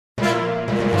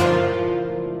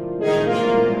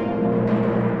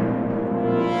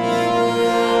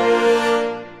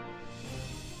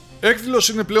Έκδηλος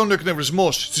είναι πλέον ο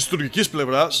εκνευρισμός της τουρκικής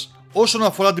πλευράς όσον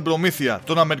αφορά την προμήθεια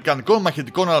των Αμερικανικών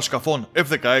μαχητικών αεροσκαφών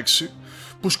F-16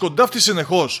 που σκοντάφτει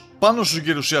συνεχώς πάνω στους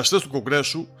γερουσιαστές του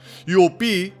Κογκρέσου, οι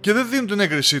οποίοι και δεν δίνουν την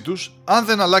έγκρισή τους αν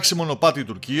δεν αλλάξει μονοπάτι η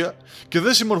Τουρκία και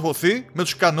δεν συμμορφωθεί με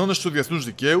τους κανόνες του διεθνούς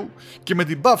δικαίου και με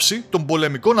την πάυση των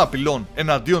πολεμικών απειλών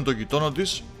εναντίον των γειτόνων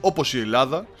της, όπως η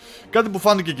Ελλάδα, κάτι που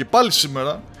φάνηκε και πάλι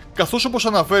σήμερα, καθώς όπως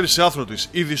αναφέρει σε άρθρο της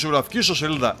η ειδησιογραφική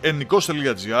ιστοσελίδα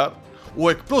ΕΝΙΚΟΣ.gr, ο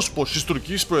εκπρόσωπος της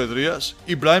τουρκικής προεδρίας,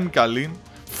 Ιμπραήμ Καλίν,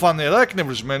 φανερά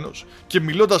εκνευρισμένος και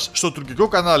μιλώντας στο τουρκικό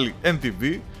κανάλι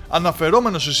NTV,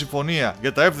 αναφερόμενος στη συμφωνία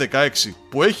για τα F-16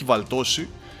 που έχει βαλτώσει,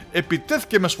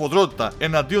 επιτέθηκε με σφοδρότητα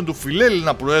εναντίον του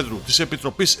φιλέλληνα Προέδρου της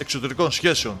Επιτροπής Εξωτερικών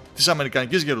Σχέσεων της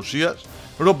Αμερικανικής Γερουσίας,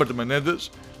 Ρόμπερτ Μενέντεζ,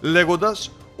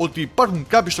 λέγοντας ότι υπάρχουν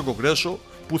κάποιοι στο Κογκρέσο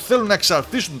που θέλουν να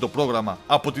εξαρτήσουν το πρόγραμμα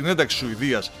από την ένταξη της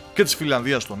Σουηδίας και της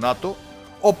Φιλανδίας στο ΝΑΤΟ,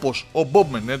 όπως ο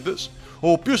Μπομπ Μενέντεζ,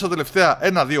 ο οποίος τα τελευταία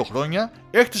 1-2 χρόνια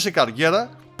έχτισε καριέρα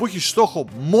που έχει στόχο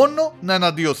μόνο να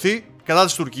εναντιωθεί κατά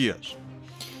της Τουρκίας.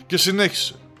 Και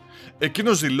συνέχισε.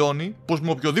 Εκείνος δηλώνει πως με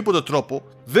οποιοδήποτε τρόπο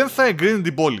δεν θα εγκρίνει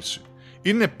την πώληση.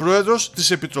 Είναι πρόεδρος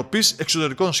της Επιτροπής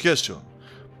Εξωτερικών Σχέσεων.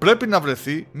 Πρέπει να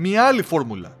βρεθεί μια άλλη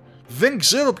φόρμουλα. Δεν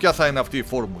ξέρω ποια θα είναι αυτή η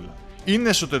φόρμουλα. Είναι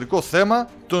εσωτερικό θέμα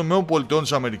των ΗΠΑ.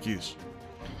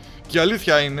 Και η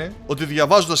αλήθεια είναι ότι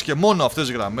διαβάζοντας και μόνο αυτές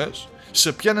τις γραμμές,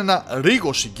 σε πιάνει ένα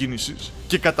ρίγος συγκίνησης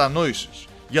και κατανόησης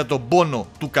για τον πόνο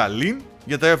του Καλίν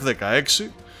για τα F-16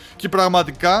 και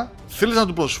πραγματικά θέλεις να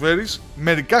του προσφέρεις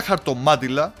μερικά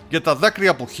χαρτομάτιλα για τα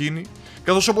δάκρυα που χύνει,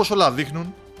 καθώς όπως όλα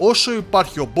δείχνουν, όσο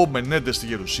υπάρχει ο Μπομπ Μενέντεζ στη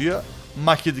Γερουσία,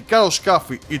 μαχητικά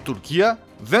αεροσκάφη η Τουρκία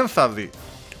δεν θα δει.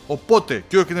 Οπότε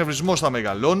και ο εκνευρισμός θα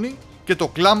μεγαλώνει και το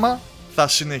κλάμα θα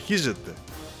συνεχίζεται.